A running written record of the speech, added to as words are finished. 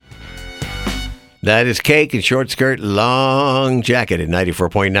That is Cake and Short Skirt Long Jacket at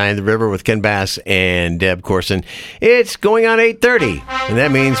 94.9 The River with Ken Bass and Deb Corson. It's going on 8:30, and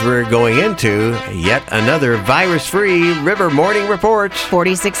that means we're going into yet another virus-free River Morning Report.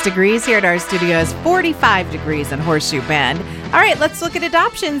 46 degrees here at our studios, 45 degrees in Horseshoe Bend. All right, let's look at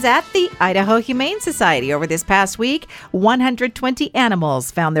adoptions at the Idaho Humane Society. Over this past week, 120 animals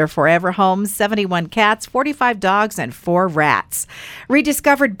found their forever homes, 71 cats, 45 dogs, and 4 rats.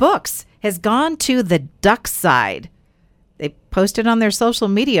 Rediscovered Books has gone to the duck side. They posted on their social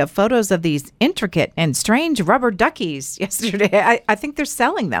media photos of these intricate and strange rubber duckies yesterday. I think they're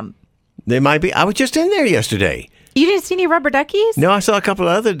selling them. They might be. I was just in there yesterday. You didn't see any rubber duckies? No, I saw a couple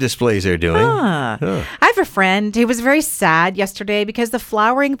of other displays they're doing. I have a friend who was very sad yesterday because the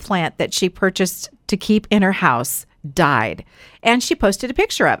flowering plant that she purchased to keep in her house died. And she posted a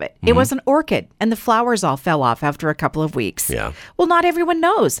picture of it. It was an orchid, and the flowers all fell off after a couple of weeks. Yeah. Well, not everyone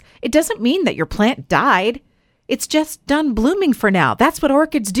knows. It doesn't mean that your plant died. It's just done blooming for now. That's what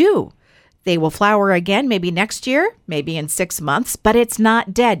orchids do. They will flower again, maybe next year, maybe in 6 months, but it's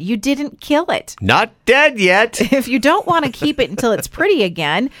not dead. You didn't kill it. Not dead yet. If you don't want to keep it until it's pretty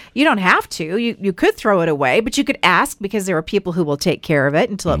again, you don't have to. You could throw it away, but you could ask because there are people who will take care of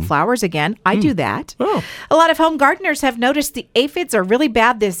it until it flowers again. I do that. Oh. A lot of home gardeners have noticed the aphids are really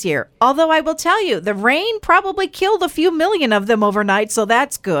bad this year. Although I will tell you, the rain probably killed a few million of them overnight, so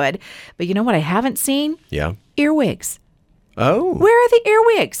that's good. But you know what I haven't seen? Yeah. Earwigs. Oh. Where are the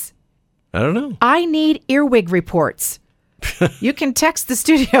earwigs? I don't know. I need earwig reports. You can text the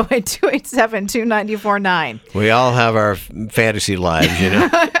studio at 287-2949. We all have our fantasy lives, you know.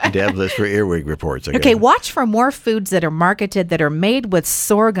 Deb, that's for earwig reports. Okay, watch for more foods that are marketed that are made with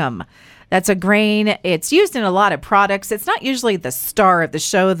sorghum. That's a grain. It's used in a lot of products. It's not usually the star of the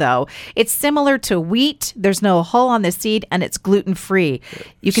show, though. It's similar to wheat. There's no hull on the seed, and it's gluten-free.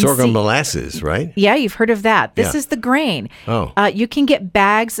 You can sorghum molasses, right? Yeah, you've heard of that. This Yeah. is the grain. Oh. You can get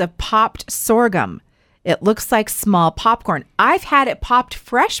bags of popped sorghum. It looks like small popcorn. I've had it popped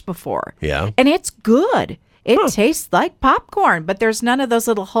fresh before. Yeah. And it's good. It tastes like popcorn, but there's none of those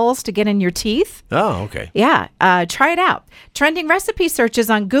little holes to get in your teeth. Oh, okay. Yeah, try it out. Trending recipe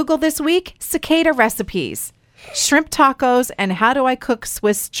searches on Google this week, cicada recipes, shrimp tacos, and how do I cook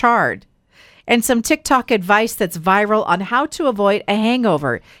Swiss chard. And some TikTok advice that's viral on how to avoid a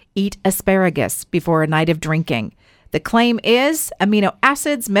hangover. Eat asparagus before a night of drinking. The claim is amino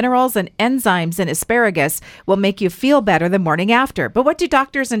acids, minerals, and enzymes in asparagus will make you feel better the morning after. But what do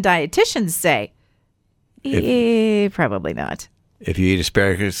doctors and dietitians say? Probably not. If you eat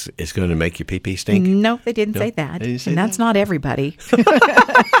asparagus, it's going to make your pee-pee stink? No, they didn't say that. They didn't say and that's that? not everybody.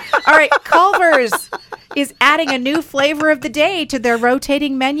 All right, Culver's is adding a new flavor of the day to their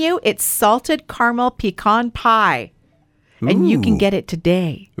rotating menu. It's salted caramel pecan pie. And you can get it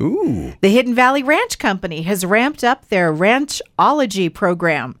today. Ooh. The Hidden Valley Ranch Company has ramped up their Ranchology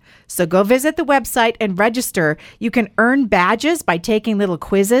program. So go visit the website and register. You can earn badges by taking little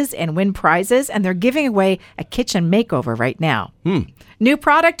quizzes and win prizes. And they're giving away a kitchen makeover right now. New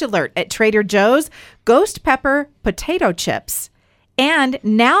product alert at Trader Joe's. Ghost pepper potato chips. And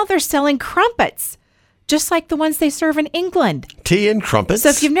now they're selling crumpets, just like the ones they serve in England. Tea and crumpets? So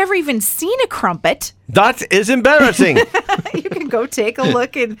if you've never even seen a crumpet, that is embarrassing. you can go take a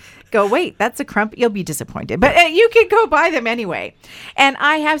look and go, wait, that's a crumpet. You'll be disappointed. But you can go buy them anyway. And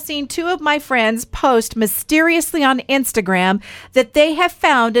I have seen 2 of my friends post mysteriously on Instagram that they have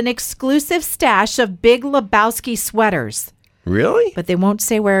found an exclusive stash of Big Lebowski sweaters. Really? But they won't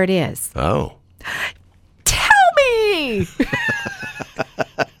say where it is. Oh. Tell me!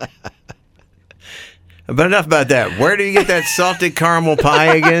 But enough about that. Where do you get that salted caramel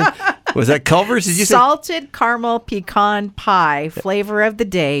pie again? Was that Culver's? Did you say? Salted caramel pecan pie, flavor of the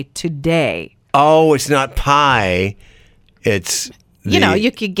day today. Oh, it's not pie. It's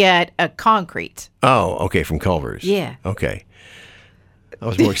You could get a concrete. Oh, okay, from Culver's. Yeah. Okay. I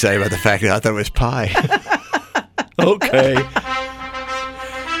was more excited about the fact that I thought it was pie. Okay.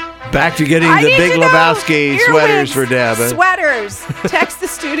 Back to getting the Big Lebowski sweaters for Deb. Sweaters. Text the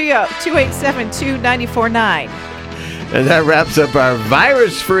studio, 287-2949. And that wraps up our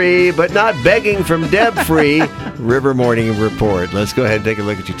virus-free, but not begging from Deb-free River Morning Report. Let's go ahead and take a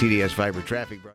look at your TDS Fiber traffic.